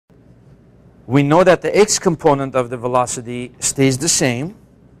we know that the x component of the velocity stays the same.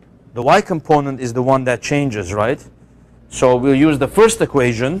 The y component is the one that changes, right? So we'll use the first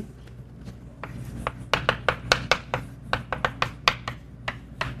equation.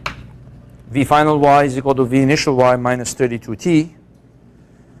 V final y is equal to V initial y minus 32t.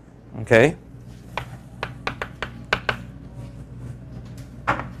 Okay.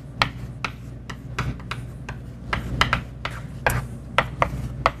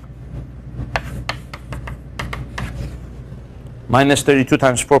 Minus 32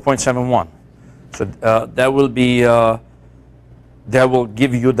 times 4.71. So that will be that will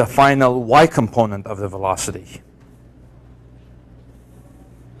give you the final y component of the velocity.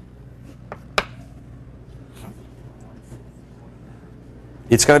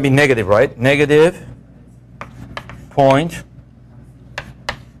 It's going to be negative, right? Negative point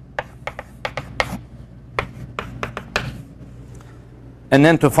and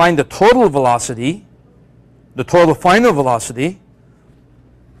then to find the total velocity, the total final velocity,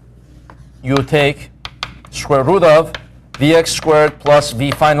 you take square root of Vx squared plus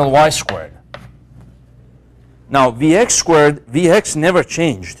V final y squared. Now Vx squared, Vx never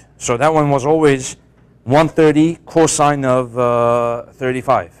changed. So that one was always 130 cosine of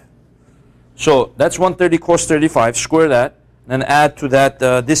 35. So that's 130 cos 35, square that, then add to that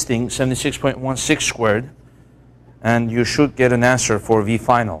this thing, 76.16 squared, and you should get an answer for V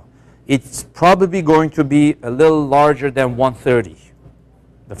final. It's probably going to be a little larger than 130,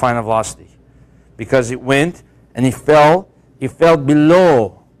 the final velocity, because it went and it fell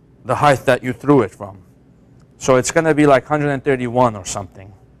below the height that you threw it from. So it's going to be like 131 or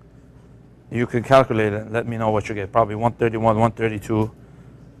something. You can calculate it and let me know what you get. Probably 131, 132.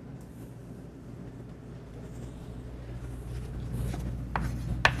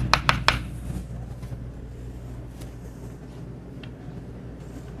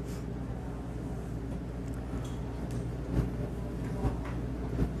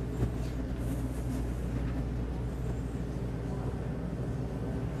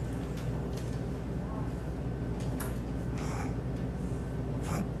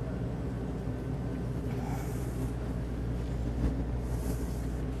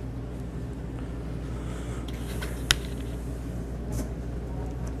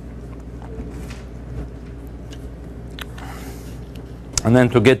 And then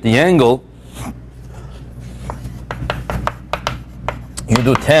to get the angle, you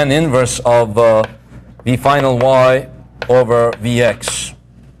do tan inverse of V final y over Vx.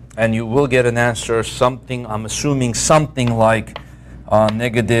 And you will get an answer something, I'm assuming something like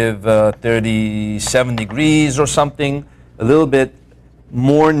negative 37 degrees or something, a little bit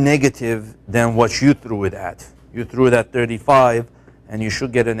more negative than what you threw it at. You threw it at 35, and you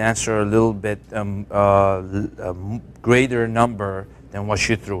should get an answer a little bit greater number than what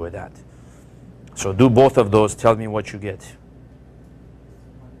you threw it at. So do both of those, tell me what you get.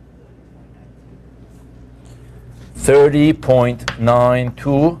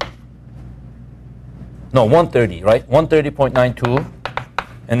 30.92, no, 130, right? 130.92,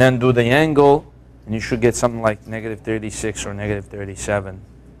 and then do the angle, and you should get something like negative 36 or negative 37.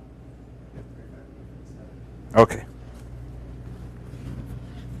 Okay.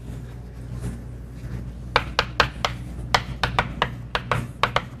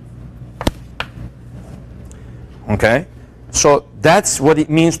 Okay, so that's what it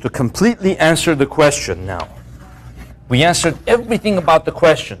means to completely answer the question now. We answered everything about the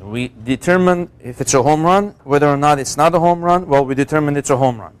question. We determined if it's a home run, whether or not it's not a home run. Well, we determined it's a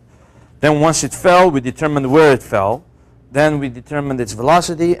home run. Then once it fell, we determined where it fell. Then we determined its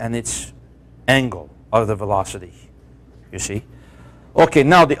velocity and its angle of the velocity, you see. Okay,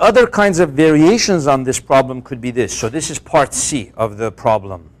 now the other kinds of variations on this problem could be this. So this is part C of the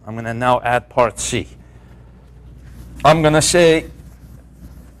problem. I'm going to now add part C. I'm going to say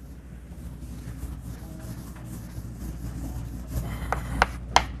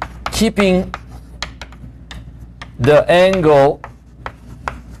keeping the angle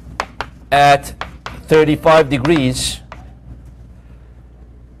at 35 degrees,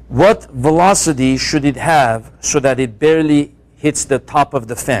 what velocity should it have so that it barely hits the top of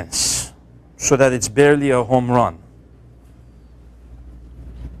the fence, so that it's barely a home run?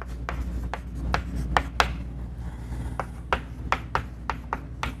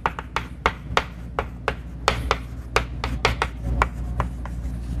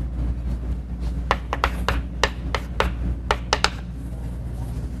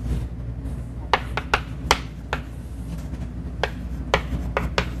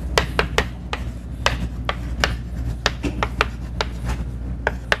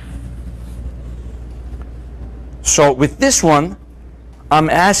 So with this one, I'm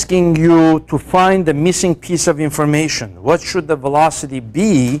asking you to find the missing piece of information. What should the velocity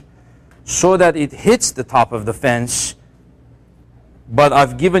be so that it hits the top of the fence, but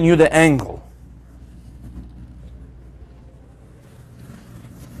I've given you the angle?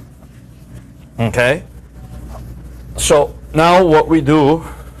 Okay? So now what we do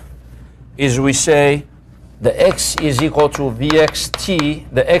is we say the x is equal to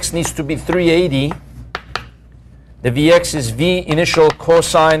Vxt. The x needs to be 380. The Vx is V initial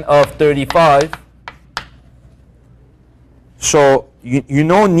cosine of 35. So you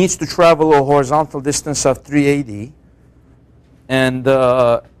know it needs to travel a horizontal distance of 380. And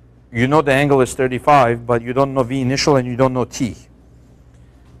you know the angle is 35, but you don't know V initial and you don't know t.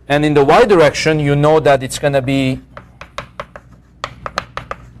 And in the y direction, you know that it's going to be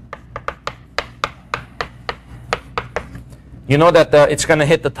it's going to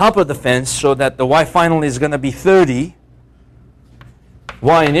hit the top of the fence, so that the y final is going to be 30.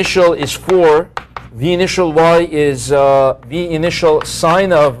 Y initial is 4. V initial y is V initial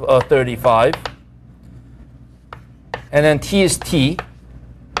sine of 35. And then t is t.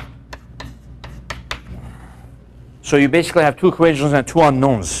 So you basically have two equations and two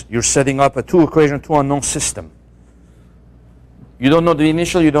unknowns. You're setting up a two equation, two unknown system. You don't know the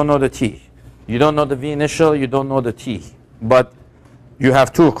initial, you don't know the t. You don't know the V initial, you don't know the t. But you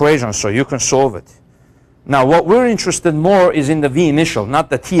have two equations, so you can solve it. Now, what we're interested more is in the V initial,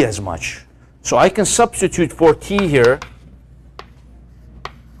 not the t as much. So I can substitute for t here.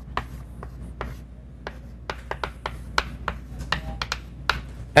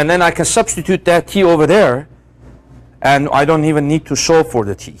 And then I can substitute that t over there, and I don't even need to solve for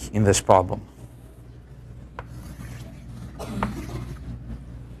the t in this problem.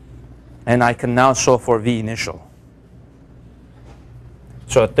 And I can now solve for V initial.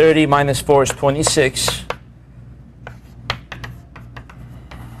 So 30 minus 4 is 26.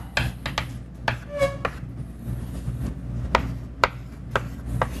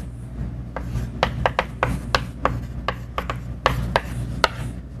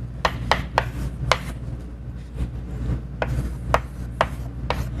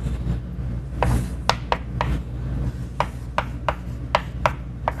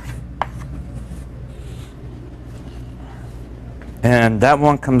 And that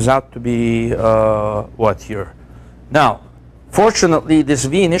one comes out to be what here? Now, fortunately, this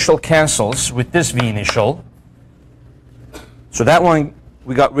V initial cancels with this V initial. So that one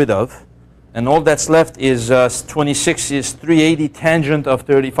we got rid of. And all that's left is 26 is 380 tangent of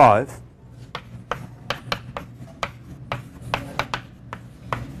 35.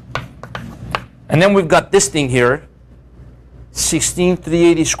 And then we've got this thing here, 16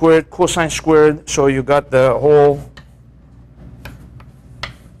 380 squared cosine squared. So you got the whole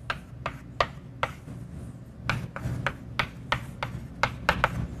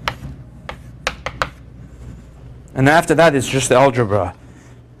and after that, it's just algebra.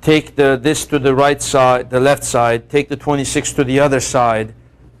 Take this to the right side, the left side. Take the 26 to the other side.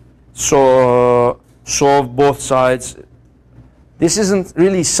 So solve both sides. This isn't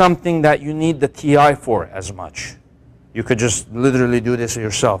really something that you need the TI for as much. You could just literally do this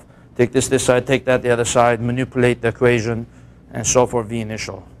yourself. Take this side, take that the other side, manipulate the equation, and solve for V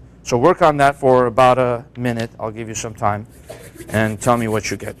initial. So work on that for about a minute. I'll give you some time, and tell me what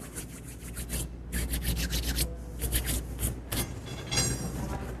you get.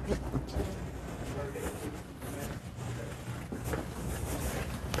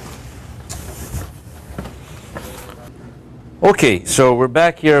 Okay, so we're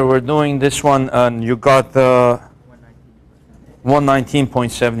back here. We're doing this one, and you got the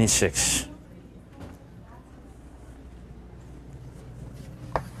 119.76.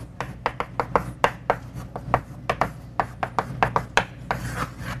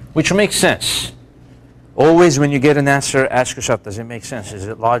 Which makes sense. Always when you get an answer, ask yourself, does it make sense? Is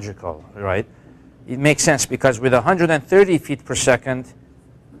it logical, right? It makes sense because with 130 feet per second,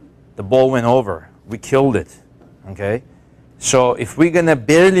 the ball went over. We killed it, okay? So if we're going to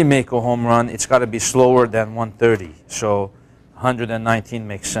barely make a home run, it's got to be slower than 130. So 119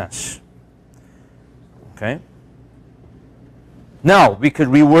 makes sense. Okay? Now, we could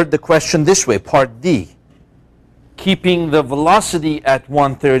reword the question this way, part D. Keeping the velocity at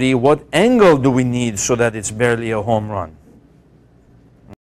 130, what angle do we need so that it's barely a home run?